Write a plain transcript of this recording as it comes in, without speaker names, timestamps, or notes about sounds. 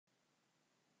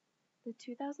The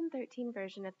 2013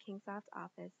 version of Kingsoft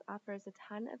Office offers a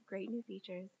ton of great new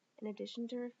features in addition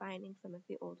to refining some of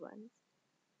the old ones.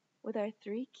 With our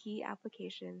three key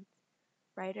applications,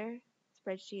 Writer,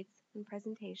 Spreadsheets, and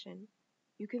Presentation,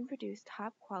 you can produce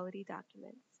top quality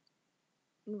documents.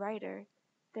 In Writer,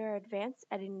 there are advanced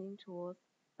editing tools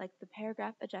like the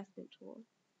Paragraph Adjustment tool.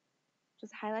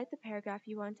 Just highlight the paragraph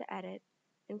you want to edit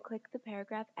and click the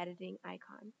paragraph editing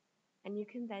icon, and you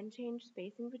can then change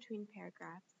spacing between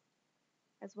paragraphs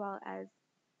as well as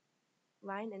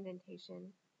line indentation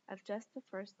of just the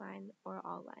first line or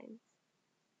all lines.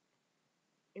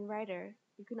 In Writer,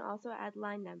 you can also add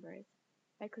line numbers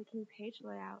by clicking Page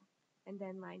Layout and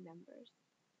then Line Numbers.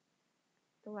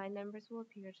 The line numbers will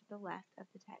appear to the left of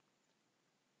the text.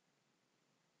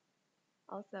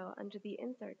 Also, under the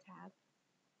Insert tab,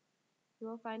 you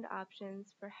will find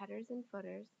options for headers and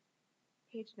footers,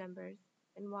 page numbers,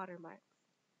 and watermarks.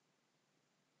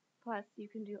 Plus, you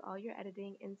can do all your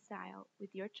editing in style with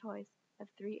your choice of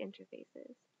 3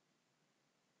 interfaces.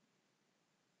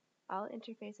 All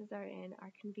interfaces are in our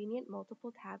convenient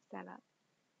multiple tab setup,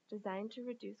 designed to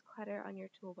reduce clutter on your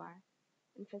toolbar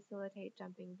and facilitate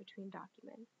jumping between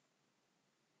documents.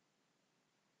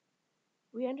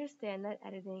 We understand that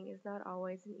editing is not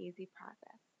always an easy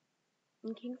process.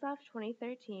 In Kingsoft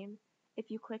 2013, if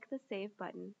you click the Save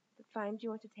button but find you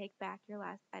want to take back your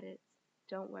last edits,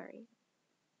 don't worry.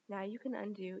 Now you can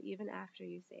undo even after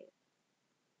you save.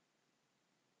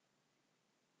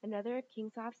 Another of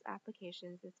Kingsoft's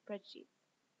applications is Spreadsheets.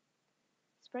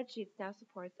 Spreadsheets now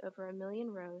supports over 1 million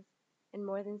rows and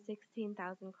more than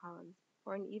 16,000 columns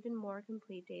for an even more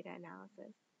complete data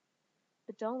analysis.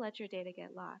 But don't let your data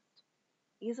get lost.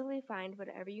 Easily find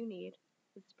whatever you need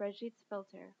with Spreadsheets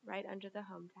Filter right under the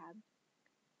Home tab.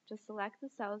 Just select the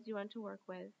cells you want to work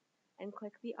with and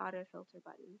click the Auto Filter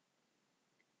button.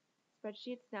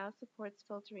 Spreadsheets now supports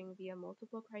filtering via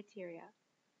multiple criteria,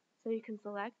 so you can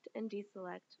select and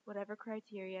deselect whatever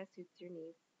criteria suits your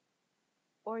needs.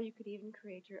 Or you could even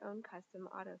create your own custom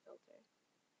autofilter.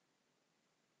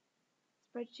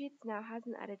 Spreadsheets now has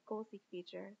an added Goal Seek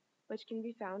feature, which can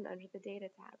be found under the Data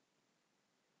tab.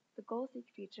 The Goal Seek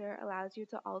feature allows you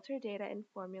to alter data in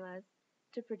formulas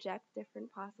to project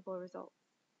different possible results.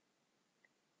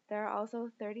 There are also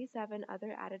 37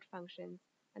 other added functions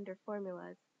under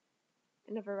Formulas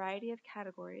in a variety of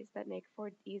categories that make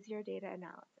for easier data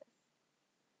analysis.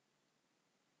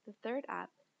 The third app,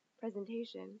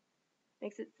 Presentation,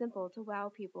 makes it simple to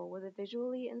wow people with a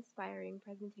visually inspiring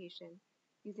presentation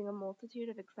using a multitude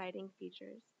of exciting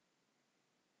features.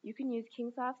 You can use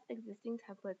Kingsoft's existing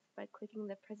templates by clicking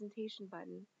the Presentation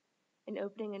button and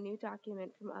opening a new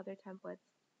document from other templates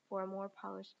for a more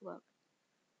polished look.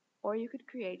 Or you could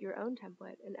create your own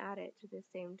template and add it to this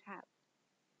same tab.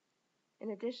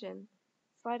 In addition,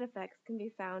 slide effects can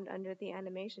be found under the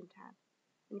Animation tab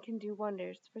and can do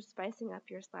wonders for spicing up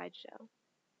your slideshow.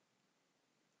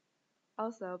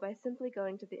 Also, by simply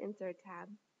going to the Insert tab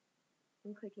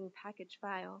and clicking Package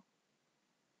File,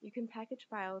 you can package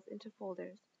files into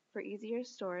folders for easier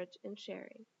storage and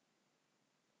sharing.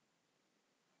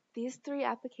 These 3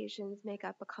 applications make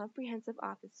up a comprehensive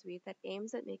Office suite that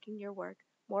aims at making your work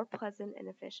more pleasant and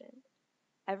efficient.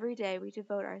 Every day we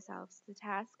devote ourselves to the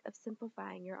task of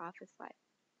simplifying your office life.